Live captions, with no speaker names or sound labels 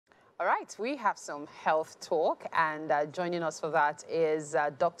All right, we have some health talk, and joining us for that is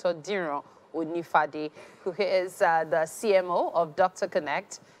Dr. Diran Onifade, who is the CMO of Dr.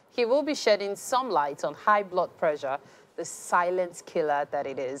 Connect. He will be shedding some light on high blood pressure, the silent killer that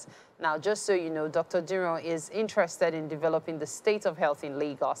it is. Now, just so you know, Dr. Diran is interested in developing the state of health in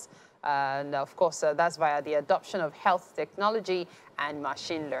Lagos. And of course, that's via the adoption of health technology and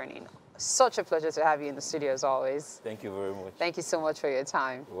machine learning. Such a pleasure to have you in the studio as always. Thank you very much. Thank you so much for your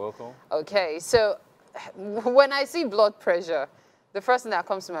time. You're welcome. Okay, so when I see blood pressure, the first thing that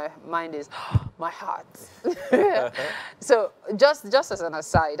comes to my mind is my heart. So just as an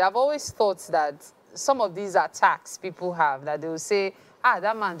aside, I've always thought that some of these attacks people have, that they will say,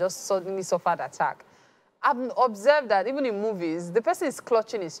 that man just suddenly suffered attack. I've observed that even in movies, the person is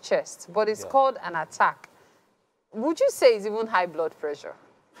clutching his chest, but it's called an attack. Would you say it's even high blood pressure?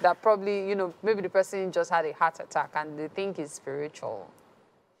 That probably, you know, maybe the person just had a heart attack and they think it's spiritual.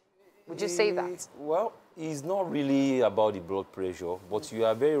 Would you say that? Well, it's not really about the blood pressure, but you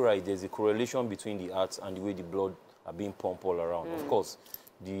are very right. There's a correlation between the heart and the way the blood are being pumped all around. Of course,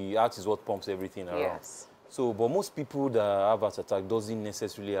 the heart is what pumps everything around. Yes. So, but most people that have heart attack doesn't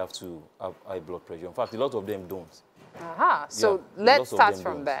necessarily have to have high blood pressure. In fact, a lot of them don't. Aha. So let's start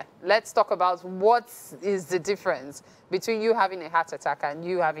from there. Let's talk about what is the difference between you having a heart attack and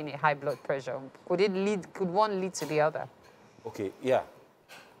you having a high blood pressure. Could one lead to the other? Okay, yeah.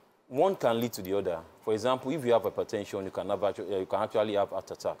 One can lead to the other. For example, if you have hypertension, you can actually have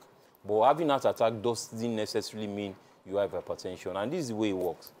heart attack. But having heart attack doesn't necessarily mean you have hypertension. And this is the way it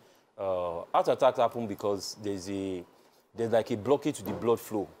works. Heart attacks happen because there's like a blockage to the blood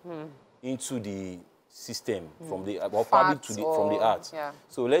flow into the system from the from the heart. Yeah.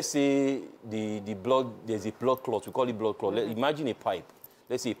 So let's say the blood, there's a blood clot. We call it blood clot. Imagine a pipe.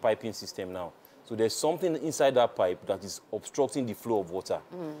 Let's say a piping system now. So there's something inside that pipe that is obstructing the flow of water.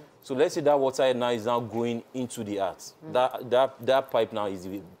 So let's say that water now is now going into the heart. That pipe now is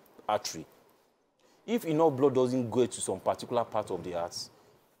the artery. If enough blood doesn't go to some particular part of the heart,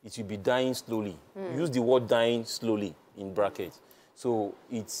 it will be dying slowly. Use the word dying slowly in brackets. So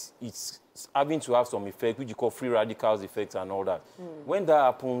it's having to have some effect, which you call free radicals effect and all that. When that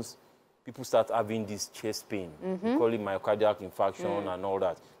happens, people start having this chest pain. We call it myocardial infarction and all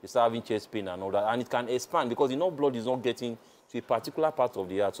that. They start having chest pain and all that. And it can expand because enough blood is not getting to a particular part of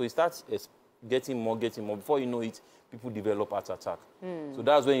the heart. So it starts getting more. Before you know it, people develop heart attack. So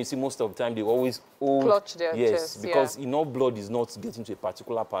that's when you see most of the time they always clutch their chest, because enough blood is not getting to a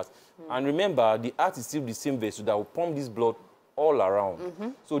particular part. And remember, the heart is still the same vessel that will pump this blood all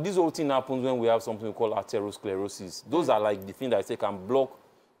around. So this whole thing happens when we have something we call arteriosclerosis. Those are like the things that I say can block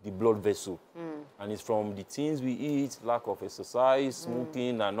the blood vessel. And it's from the things we eat, lack of exercise,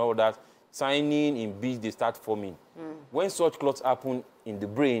 smoking and all that. Signing in beach, they start forming. When such clots happen in the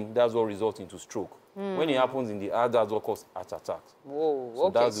brain, that's what results into stroke. When it happens in the heart, that's what causes heart attack. Whoa, so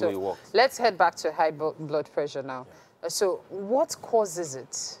okay, that's the way it works. Let's head back to high blood pressure now. So what causes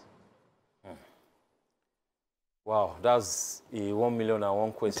it? Wow, that's a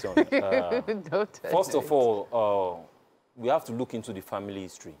 1,000,001 question. First of all, we have to look into the family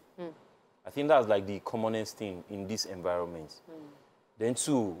history. I think that's like the commonest thing in this environment. Then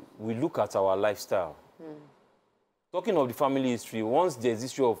two, we look at our lifestyle. Talking of the family history, once there's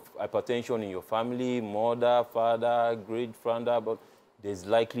issue of hypertension in your family, mother, father, great-grandfather, but there's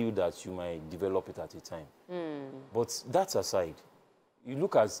likelihood that you might develop it at a time. But that aside, you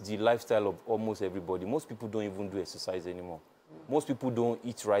look at the lifestyle of almost everybody. Most people don't even do exercise anymore. Most people don't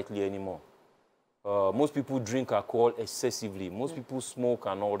eat rightly anymore. Most people drink alcohol excessively. Most people smoke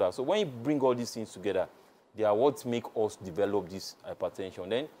and all that. So when you bring all these things together, they are what make us develop this hypertension.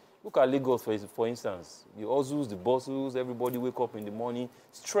 Then look at Lagos, for instance. The hustles, the bustles, everybody wake up in the morning.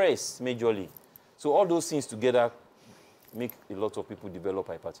 Stress, majorly. So all those things together make a lot of people develop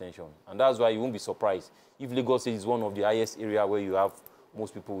hypertension. And that's why you won't be surprised if Lagos is one of the highest areas where you have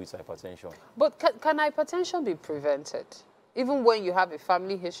most people with hypertension. But can hypertension be prevented? Even when you have a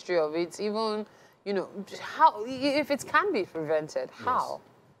family history of it, even, you know, how, if it can be prevented, how?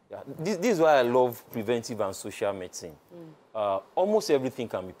 Yes. Yeah. This is why I love preventive and social medicine. Almost everything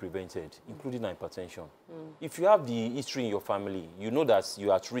can be prevented, including hypertension. If you have the history in your family, you know that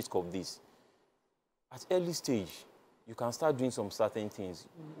you're at risk of this. At early stage, you can start doing some certain things.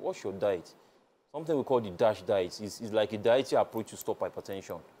 What's your diet? Something we call the DASH diet is like a dietary approach to stop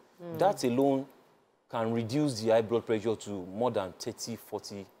hypertension. That alone can reduce the high blood pressure to more than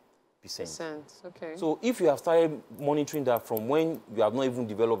 30–40%. Okay. So if you have started monitoring that from when you have not even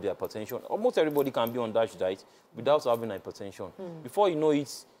developed the hypertension, almost everybody can be on DASH diet without having hypertension. Before you know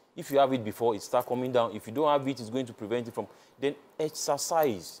it, if you have it before, it starts coming down. If you don't have it, it's going to prevent it from. Then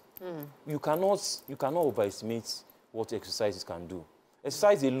exercise. You cannot overestimate what exercises can do.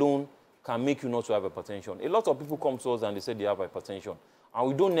 Exercise alone can make you not to have hypertension. A lot of people come to us and they say they have hypertension, and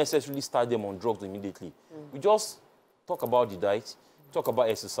we don't necessarily start them on drugs immediately. We just talk about the diet, talk about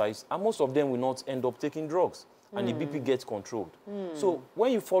exercise, and most of them will not end up taking drugs, and the BP gets controlled. So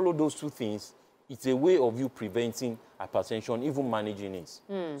when you follow those two things, it's a way of you preventing hypertension, even managing it.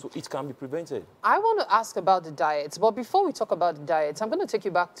 So it can be prevented. I want to ask about the diets, but before we talk about the diets, I'm going to take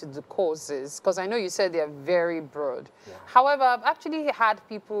you back to the causes, because I know you said they're very broad. Yeah. However, I've actually had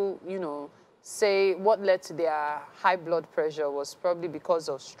people, you know, say what led to their high blood pressure was probably because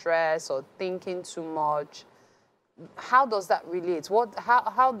of stress or thinking too much. How does that relate?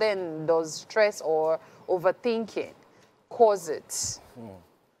 How then does stress or overthinking cause it?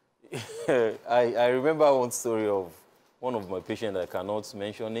 I remember one story of one of my patients, I cannot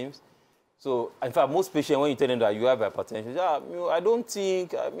mention names. So, in fact, most patients, when you tell them that you have hypertension, I don't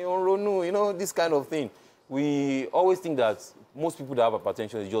think, you know, this kind of thing. We always think that most people that have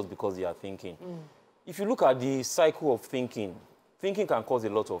hypertension is just because they are thinking. If you look at the cycle of thinking, thinking can cause a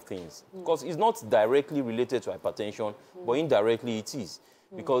lot of things. Because it's not directly related to hypertension, but indirectly it is.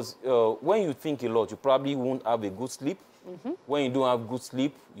 Because when you think a lot, you probably won't have a good sleep. When you don't have good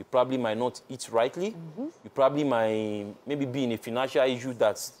sleep, you probably might not eat rightly. You probably might maybe be in a financial issue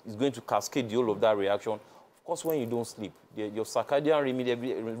that is going to cascade the whole of that reaction. Of course, when you don't sleep, your circadian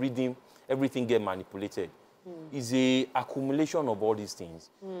rhythm, everything gets manipulated. It's an accumulation of all these things.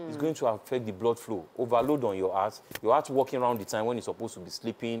 It's going to affect the blood flow, overload on your heart working around the time when it's supposed to be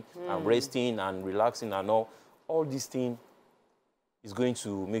sleeping and resting and relaxing and all these things is going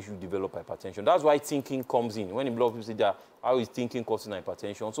to make you develop hypertension. That's why thinking comes in. When a lot of people say that, how is thinking causing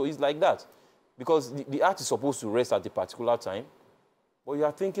hypertension? So it's like that. Because the heart is supposed to rest at a particular time, but you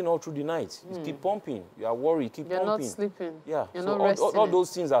are thinking all through the night. You keep pumping. You are worried, you keep pumping. You're not sleeping. Yeah. You're so not resting. all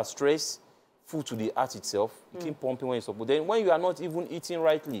those things are stress, food to the heart itself. You keep pumping when you're supposed. Then when you are not even eating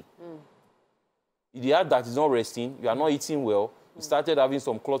rightly, the heart that is not resting, you are not eating well, you started having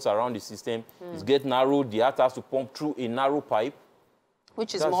some clots around the system, it's get narrowed, the heart has to pump through a narrow pipe.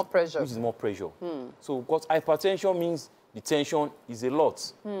 Which is more pressure. Which is more pressure. So, because hypertension means the tension is a lot.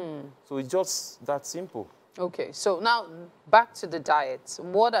 So, it's just that simple. Okay, so now back to the diet.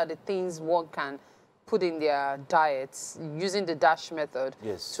 What are the things one can put in their diets using the DASH method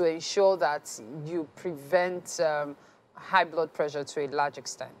to ensure that you prevent high blood pressure to a large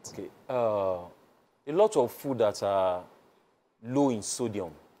extent? Okay, a lot of food that are low in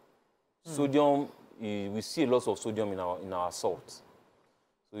sodium. Sodium, we see a lot of sodium in our salt.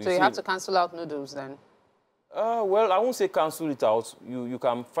 So you have to cancel out noodles then? Well, I won't say cancel it out. You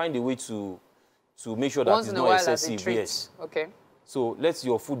can find a way to make sure that it's not excessive. Yes. Okay. So let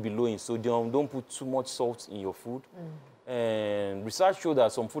your food be low in sodium. Don't put too much salt in your food. And research shows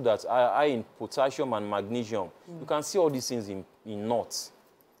that some food that are high in potassium and magnesium, you can see all these things in nuts.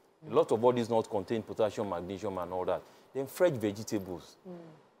 A lot of all these nuts contain potassium, magnesium, and all that. Then fresh vegetables.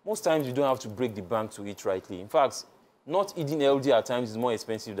 Most times you don't have to break the bank to eat rightly. In fact, not eating healthy at times is more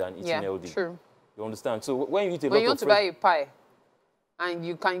expensive than eating healthy. Yeah, true. You understand? So when you eat a lot of... When you want to buy a pie, and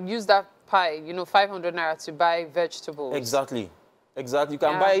you can use that pie, you know, 500 naira to buy vegetables. Exactly. Exactly. You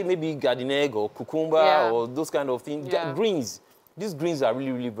can buy maybe garden egg or cucumber or those kind of things. Greens. These greens are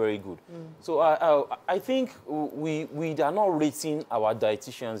really, really very good. So I think we are not rating our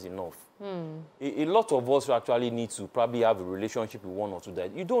dietitians enough. A lot of us actually need to probably have a relationship with one or two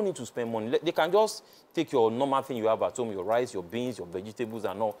diets. You don't need to spend money. They can just take your normal thing you have at home, your rice, your beans, your vegetables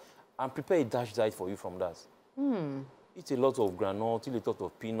and all, and prepare a DASH diet for you from that. Eat a lot of granola, eat a lot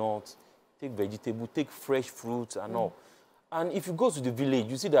of peanuts, take vegetables, take fresh fruits and all. And if you go to the village,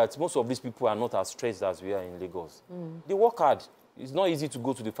 you see that most of these people are not as stressed as we are in Lagos. They work hard. It's not easy to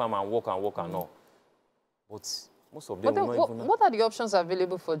go to the farm and work and all. But most of them will not even know. What are the options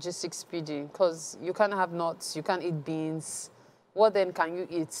available for G6PD? Because you can't have nuts, you can't eat beans. What then can you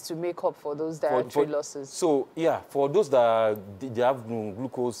eat to make up for those dietary losses? So, yeah, for those that they have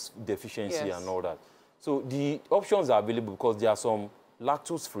glucose deficiency and all that. So the options are available because there are some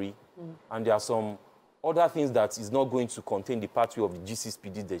lactose-free and there are some other things that is not going to contain the pathway of the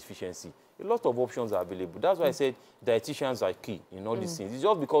G6PD deficiency. A lot of options are available. That's why I said dietitians are key in all these things. It's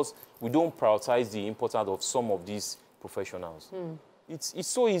just because we don't prioritize the importance of some of these professionals. It's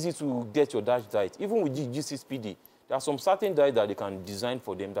so easy to get your DASH diet. Even with G6PD, there are some certain diets that they can design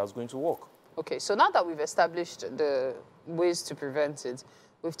for them that's going to work. Okay, so now that we've established the ways to prevent it,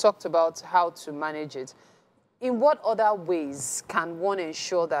 we've talked about how to manage it. In what other ways can one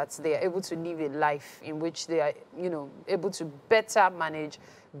ensure that they are able to live a life in which they are, you know, able to better manage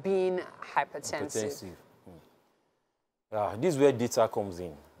being hypertensive? This is where data comes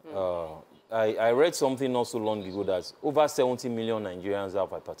in. I read something not so long ago that over 70 million Nigerians have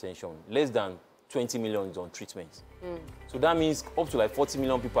hypertension. Less than 20 million is on treatment. So that means up to like 40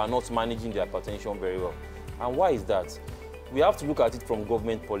 million people are not managing their hypertension very well. And why is that? We have to look at it from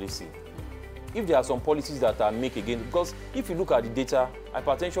government policy. If there are some policies that are made again, because if you look at the data,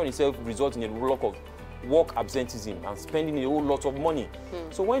 hypertension itself results in a lot of work absenteeism and spending a whole lot of money.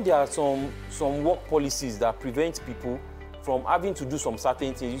 So when there are some work policies that prevent people from having to do some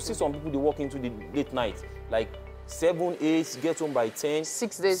certain things, you see some people, they work into the late night, like 7, 8, get home by 10.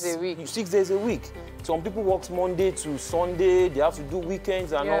 6 days a week. 6 days a week. Some people work Monday to Sunday, they have to do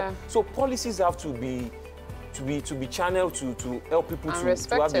weekends and all. So policies have to be channeled to help people to have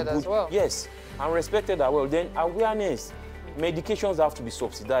a good, as well. Yes, and respected as well. Then awareness. Medications have to be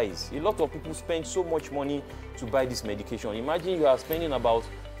subsidized. A lot of people spend so much money to buy this medication. Imagine you are spending about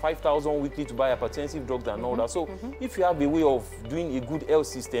 5,000 weekly to buy hypertensive drugs and all that. So if you have a way of doing a good health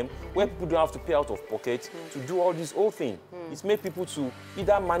system where people don't have to pay out of pocket to do all this whole thing, it's made people to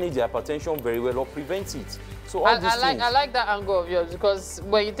either manage their hypertension very well or prevent it. So all these things. I like that angle of yours, because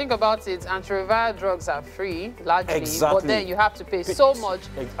when you think about it, antiretroviral drugs are free, largely, but then you have to pay so much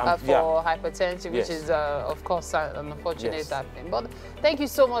for hypertension, which is, of course, an unfortunate thing. But thank you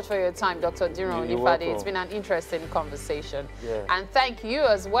so much for your time, Dr. Diran Onifade. It's been an interesting conversation. And thank you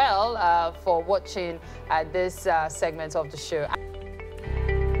as well for watching this segment of the show.